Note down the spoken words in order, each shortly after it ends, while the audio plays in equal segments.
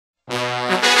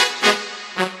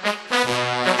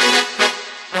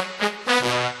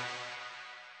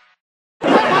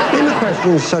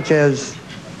questions such as,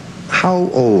 how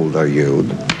old are you?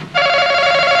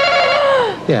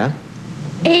 Yeah.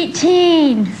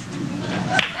 18.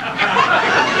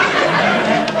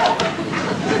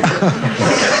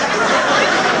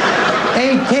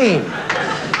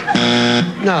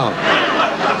 No.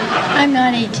 I'm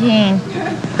not 18.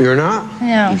 You're not?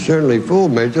 No. You certainly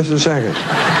fooled me. Just a second.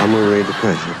 I'm going to read the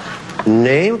question.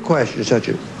 Name questions such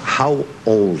as, how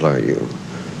old are you?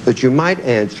 That you might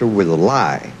answer with a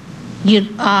lie.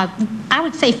 I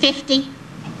would say 50. Did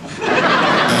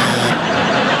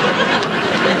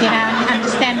I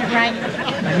understand it right?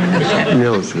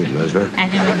 No, sweet Elizabeth. I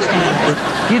didn't understand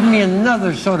it. Give me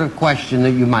another sort of question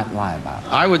that you might lie about.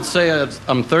 I would say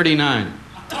I'm 39.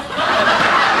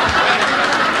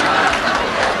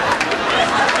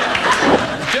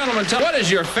 Gentlemen, what is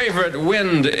your favorite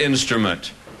wind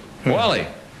instrument? Wally?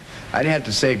 I'd have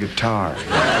to say guitar.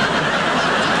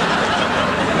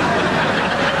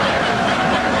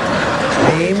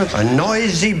 Name a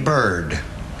noisy bird.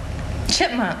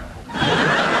 Chipmunk.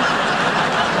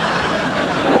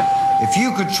 If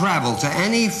you could travel to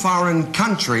any foreign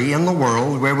country in the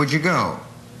world, where would you go?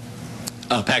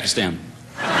 Pakistan.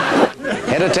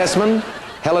 Hedda Tesman,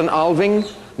 Helen Alving,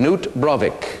 Knut,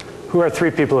 Brovik. Who are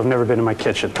 3 people who've never been in my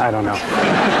kitchen? I don't know.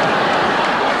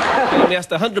 We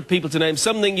asked 100 people to name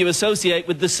something you associate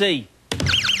with the sea.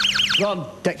 Ron,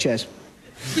 deck chairs.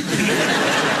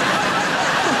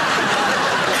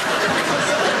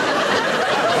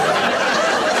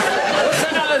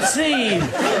 Send out at sea.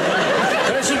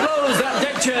 There she goes, that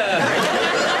deck chair.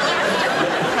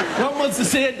 One wants to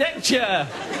see a deck chair.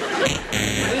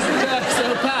 Isn't that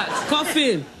so, Pat?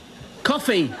 Coffin.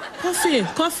 Coffee. Coffee.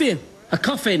 Coffin. A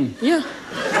coffin. Yeah.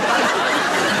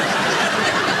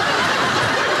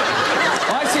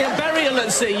 I see a burial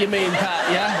at sea, you mean,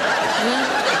 Pat, yeah?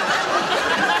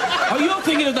 Oh, you're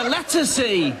thinking of the letter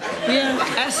C. Yeah.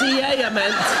 S-E-A, I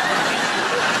meant.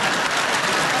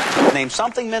 Name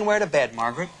something men wear to bed,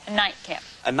 Margaret. A nightcap.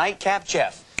 A nightcap,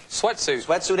 Jeff. Sweatsuit.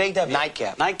 Sweatsuit, A.W.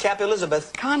 Nightcap. Nightcap,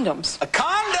 Elizabeth. Condoms. A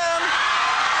condom!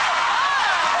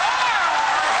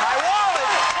 My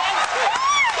wallet!